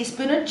 ½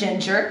 teaspoon of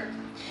ginger,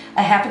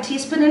 a ½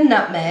 teaspoon of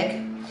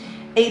nutmeg,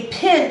 a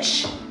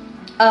pinch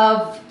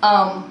of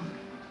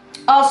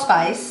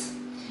allspice,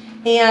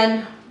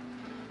 and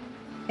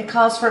it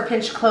calls for a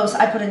pinch of cloves.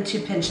 I put in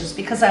 2 pinches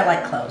because I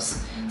like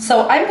cloves.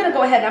 So I'm going to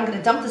go ahead and I'm going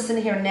to dump this in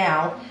here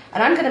now,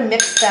 and I'm going to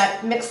mix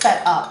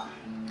that up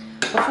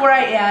before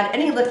I add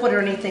any liquid or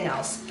anything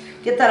else.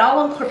 Get that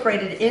all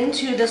incorporated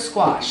into the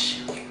squash.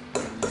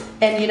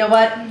 And you know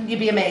what? You'd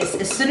be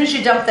amazed. As soon as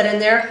you dump that in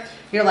there,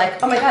 you're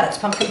like, oh my God, it's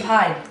pumpkin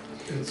pie.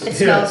 It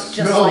smells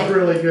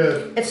really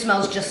good. It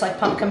smells just like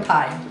pumpkin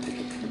pie.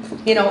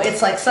 You know,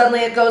 it's like suddenly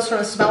it goes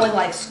from smelling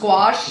like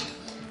squash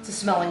to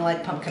smelling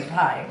like pumpkin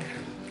pie.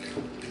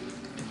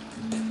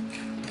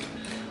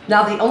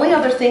 Now the only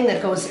other thing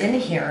that goes in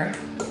here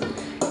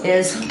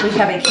is we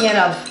have a can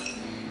of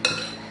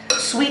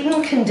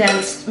sweetened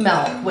condensed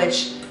milk,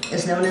 which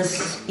is known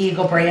as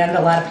Eagle brand.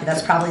 A lot of people,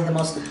 that's probably the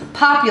most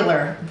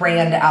popular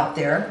brand out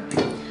there.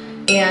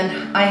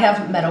 And I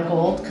have Meadow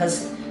Gold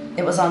because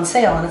it was on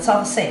sale and it's all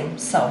the same.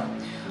 So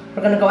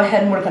we're gonna go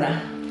ahead and we're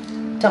gonna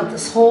dump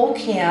this whole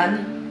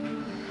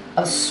can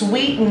of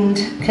sweetened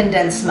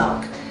condensed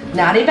milk.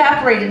 Not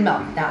evaporated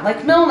milk, not like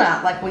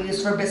Milnut, like we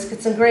use for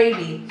biscuits and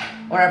gravy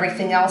or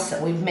everything else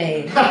that we've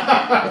made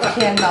with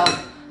canned milk.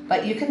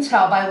 But you can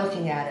tell by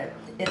looking at it.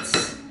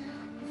 It's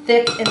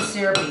thick and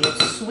syrupy.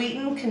 It's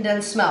sweetened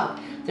condensed milk.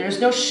 There's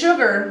no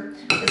sugar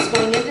that's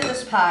going into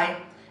this pie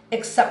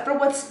except for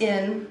what's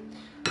in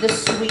the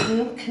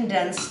sweetened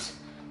condensed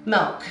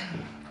milk.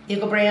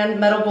 Eagle brand,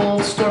 Meadow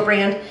Gold, store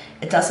brand,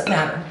 it doesn't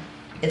matter.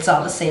 It's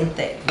all the same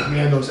thing.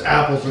 Man, those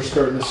apples are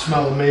starting to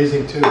smell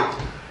amazing too.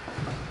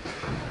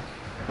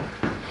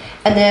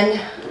 And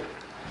then,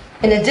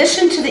 in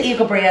addition to the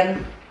Eagle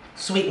brand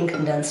sweetened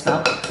condensed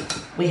milk,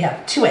 we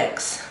have 2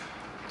 eggs.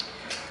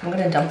 I'm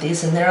going to dump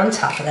these in there on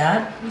top of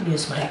that.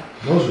 Use my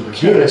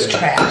can as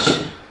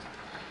trash.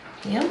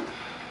 Yep.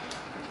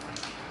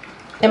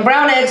 And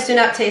brown eggs do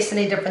not taste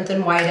any different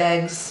than white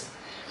eggs,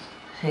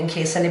 in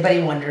case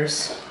anybody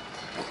wonders.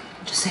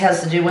 It just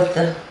has to do with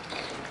the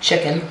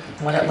chicken,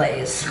 what it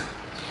lays.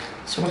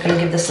 So we're going to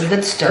give this a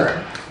good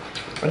stir.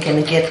 We're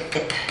going to get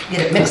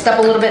it mixed up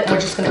a little bit, and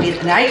we're just going to beat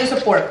it. And I use a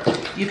fork.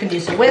 You can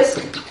use a whisk.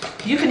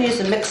 You can use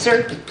a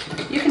mixer.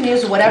 You can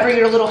use whatever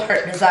your little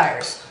heart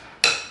desires.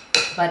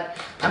 But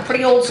I'm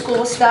pretty old school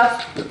with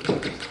stuff,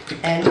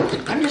 and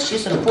I'm just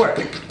using a fork.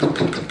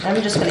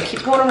 I'm just going to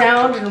keep going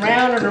around and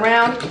around and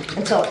around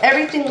until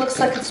everything looks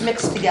like it's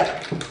mixed together.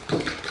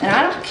 And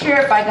I don't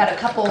care if I got a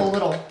couple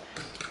little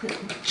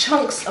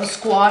chunks of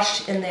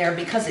squash in there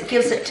because it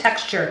gives it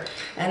texture,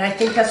 and I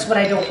think that's what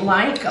I don't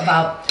like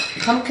about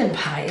pumpkin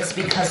pie is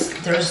because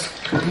there's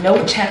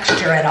no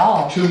texture at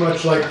all. Too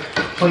much like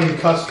plain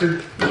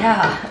custard.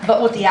 Yeah,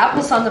 but with the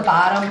apples on the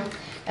bottom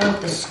and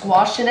with the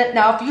squash in it.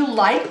 Now, if you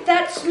like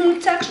that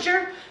smooth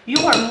texture, you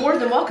are more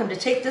than welcome to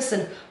take this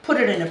and put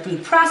it in a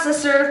food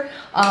processor,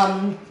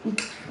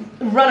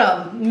 run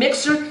a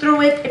mixer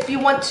through it if you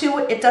want to.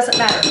 It doesn't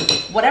matter.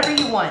 Whatever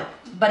you want,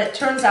 but it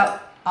turns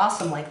out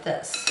awesome like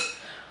this.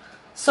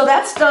 So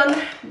that's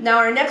done. Now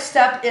our next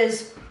step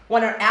is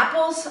when our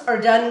apples are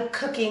done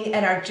cooking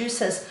and our juice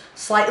has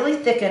slightly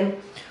thickened,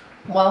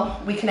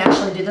 well, we can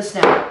actually do this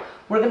now.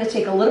 We're going to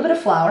take a little bit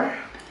of flour,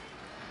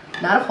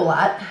 not a whole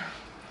lot,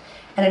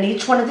 and in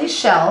each one of these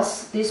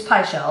shells, these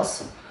pie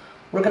shells,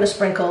 we're going to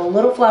sprinkle a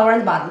little flour in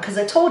the bottom because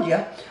I told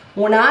you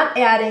we're not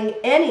adding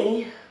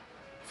any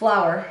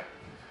flour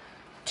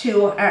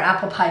to our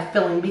apple pie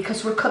filling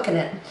because we're cooking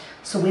it.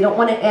 So we don't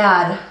want to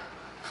add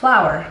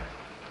flour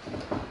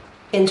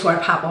into our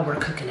pot while we're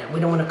cooking it. We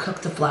don't want to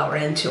cook the flour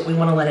into it. We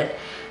want to let it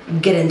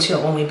get into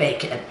it when we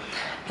bake it.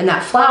 And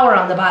that flour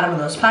on the bottom of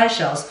those pie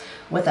shells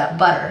with that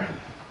butter,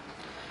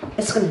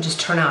 it's going to just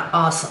turn out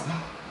awesome.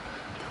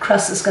 The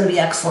crust is going to be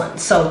excellent.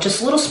 So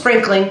just a little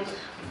sprinkling,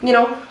 you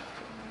know,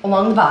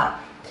 along the bottom.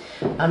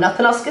 Now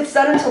nothing else gets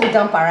done until we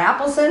dump our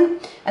apples in,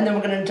 and then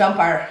we're going to dump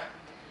our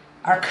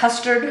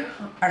custard,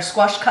 our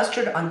squash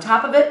custard on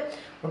top of it.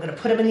 We're going to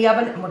put them in the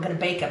oven and we're going to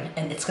bake them,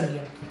 and it's going to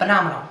be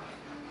phenomenal.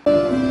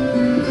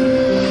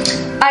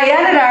 I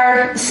added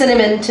our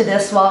cinnamon to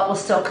this while it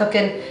was still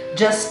cooking,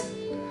 just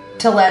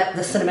to let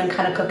the cinnamon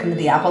kind of cook into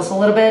the apples a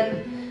little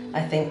bit.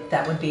 I think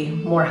that would be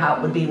more how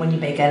it would be when you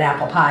bake an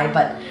apple pie,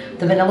 but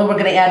the vanilla we're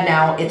going to add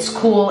now, it's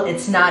cool,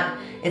 it's not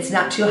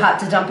too hot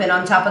to dump in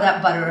on top of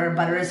that butter.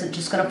 Butter isn't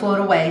just going to float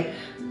away.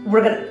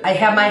 I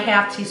have my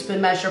 ½ teaspoon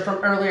measure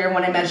from earlier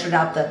when I measured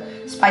out the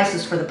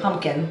spices for the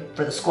pumpkin,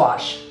 for the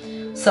squash.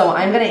 So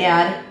I'm going to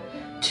add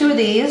 2 of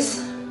these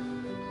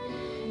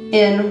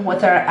in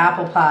with our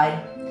apple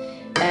pie.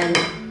 And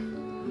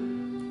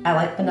I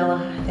like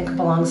vanilla. I think it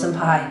belongs in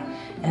pie.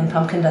 And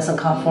pumpkin doesn't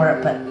call for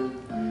it, but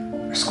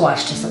or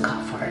squash doesn't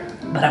call for it.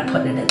 But I'm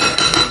putting it in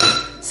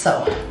there.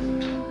 So.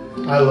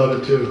 I love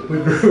it too. We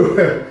grew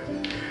it.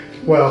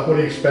 Well, what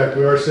do you expect?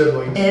 We are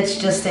siblings. It's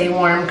just a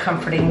warm,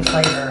 comforting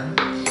flavor.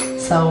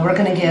 So we're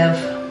going to give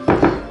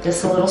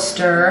this a little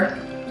stir.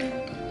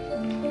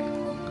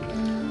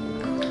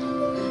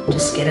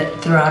 Just get it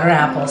throughout our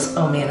apples.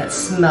 Oh man, it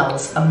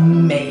smells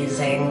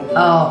amazing.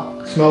 Oh.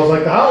 It smells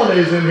like the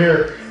holidays in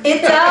here.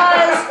 It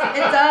does.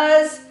 It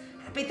does.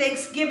 Happy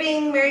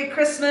Thanksgiving, Merry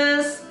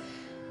Christmas,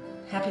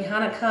 Happy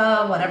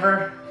Hanukkah,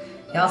 whatever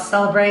y'all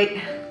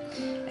celebrate.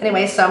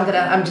 Anyway, so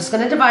I'm just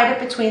gonna divide it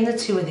between the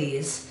 2 of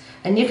these.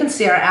 And you can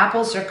see our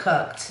apples are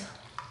cooked.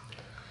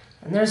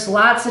 And there's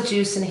lots of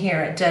juice in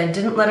here. It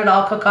didn't let it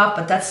all cook off,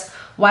 but that's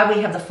why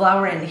we have the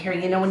flour in here.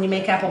 You know, when you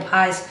make apple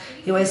pies,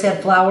 you always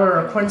add flour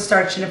or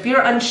cornstarch. And if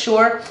you're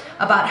unsure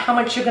about how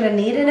much you're gonna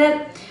need in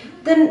it,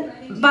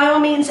 then by all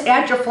means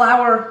add your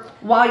flour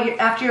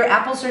after your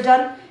apples are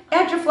done.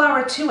 Add your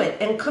flour to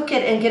it and cook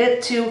it and get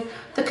it to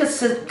the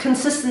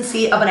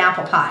consistency of an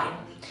apple pie.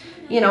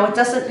 You know,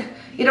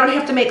 you don't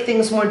have to make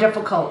things more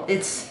difficult.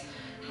 It's,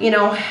 you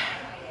know,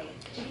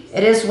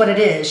 it is what it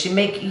is.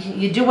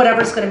 You do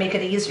whatever's going to make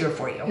it easier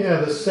for you.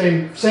 Yeah, the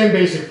same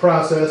basic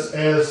process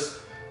as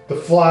the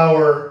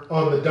flour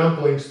on the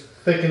dumplings,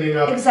 thickening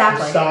up the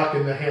stock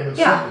in the ham and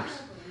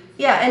slippers.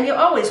 Yeah, and you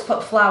always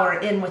put flour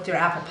in with your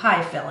apple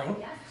pie filling.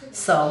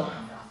 So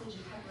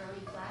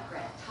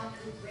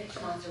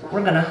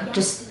we're gonna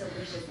just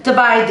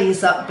divide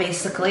these up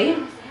basically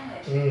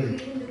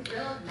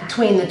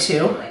between the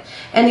 2.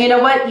 And you know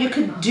what? You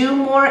could do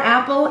more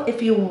apple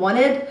if you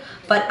wanted,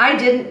 but I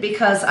didn't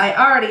because I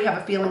already have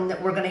a feeling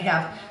that we're gonna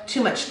have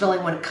too much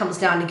filling when it comes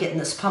down to getting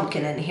this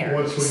pumpkin in here.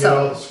 Once we get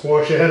all the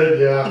squash added,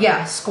 yeah.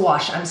 Yeah,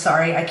 squash. I'm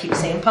sorry. I keep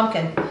saying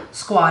pumpkin.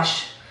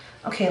 Squash.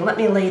 Okay, let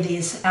me lay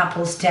these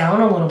apples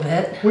down a little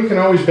bit. We can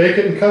always bake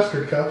it in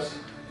custard cups.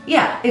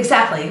 Yeah,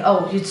 exactly.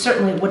 Oh, you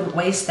certainly wouldn't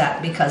waste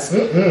that because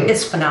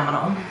it's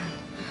phenomenal.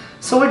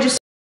 So we're just...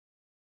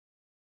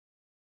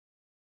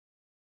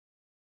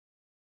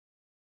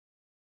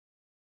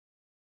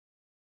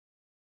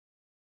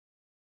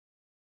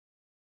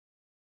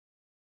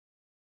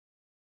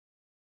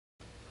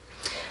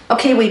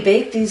 Okay, we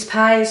baked these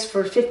pies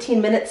for 15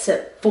 minutes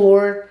at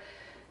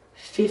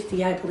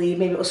 450, I believe.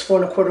 Maybe it was 4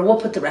 1/4. We'll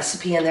put the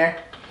recipe in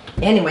there.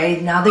 Anyway,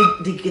 now they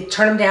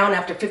turn them down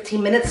after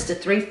 15 minutes to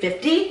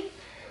 350.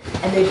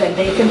 And they've been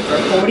baking for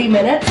 40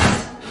 minutes.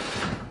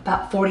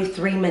 About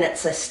 43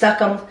 minutes. I stuck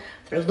them.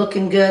 They're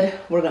looking good.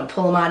 We're going to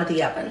pull them out of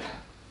the oven.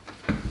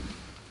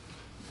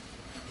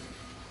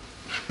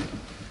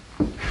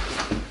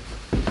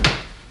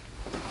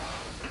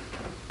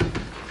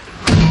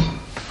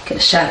 Get a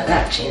shot of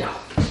that, Gino.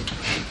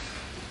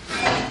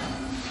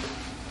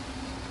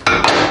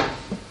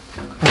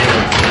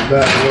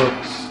 That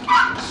looks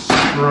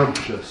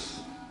scrumptious.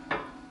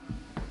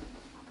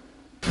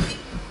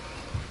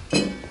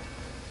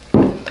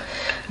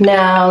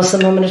 Now's the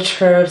moment of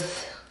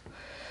truth.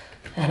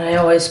 And I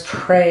always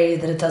pray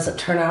that it doesn't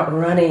turn out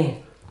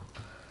runny.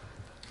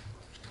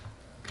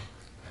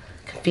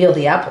 feel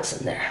the apples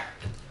in there.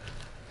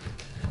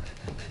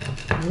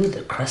 Ooh,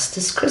 the crust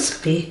is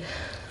crispy.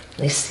 At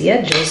least the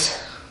edges.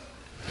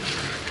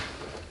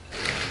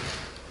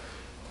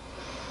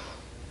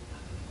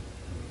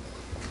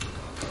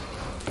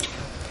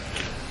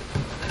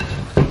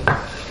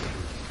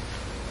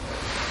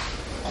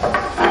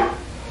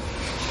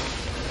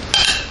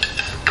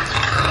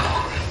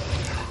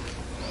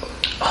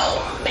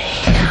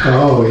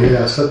 Oh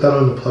yeah, set that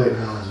on the plate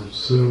now.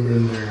 Zoom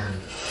in there.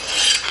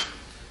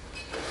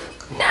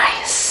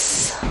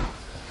 Nice.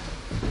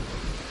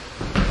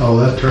 Oh,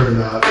 that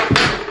turned out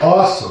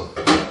awesome.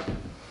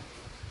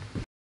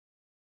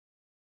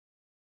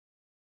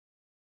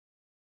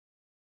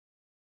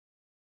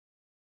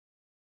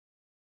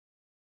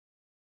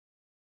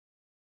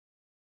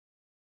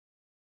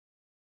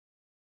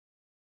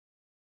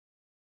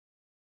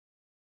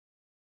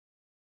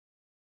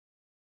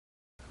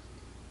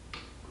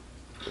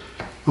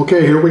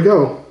 Okay, here we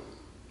go.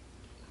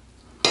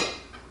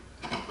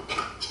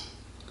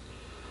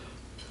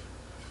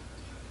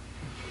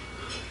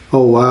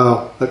 Oh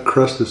wow, that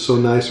crust is so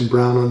nice and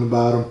brown on the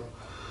bottom.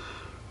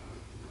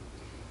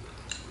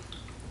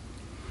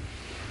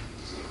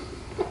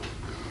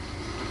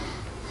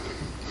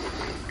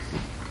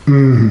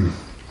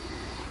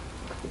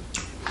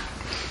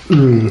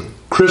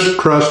 Crisp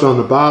crust on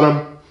the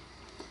bottom.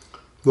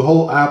 The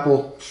whole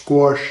apple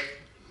squash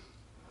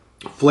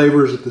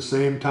flavors at the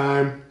same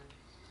time.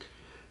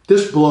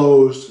 This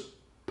blows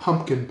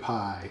pumpkin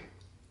pie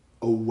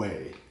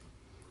away.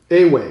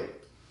 Away.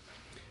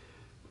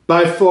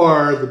 By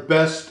far the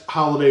best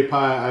holiday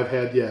pie I've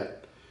had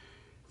yet.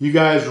 You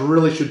guys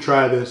really should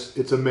try this.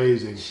 It's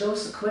amazing. Show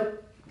us a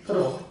quick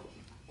little,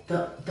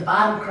 the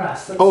bottom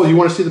crust. Oh, you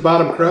want to see the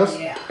bottom crust?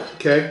 Yeah.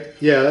 Okay.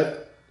 Yeah.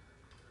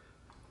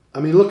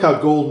 I mean, look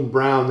how golden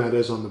brown that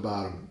is on the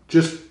bottom.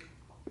 Just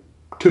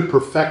to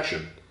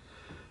perfection.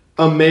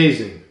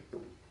 Amazing.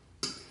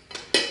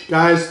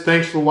 Guys,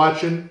 thanks for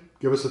watching.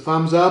 Give us a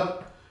thumbs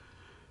up.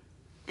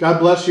 God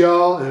bless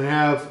y'all and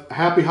have a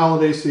happy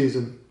holiday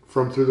season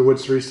from Through the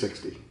Woods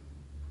 360.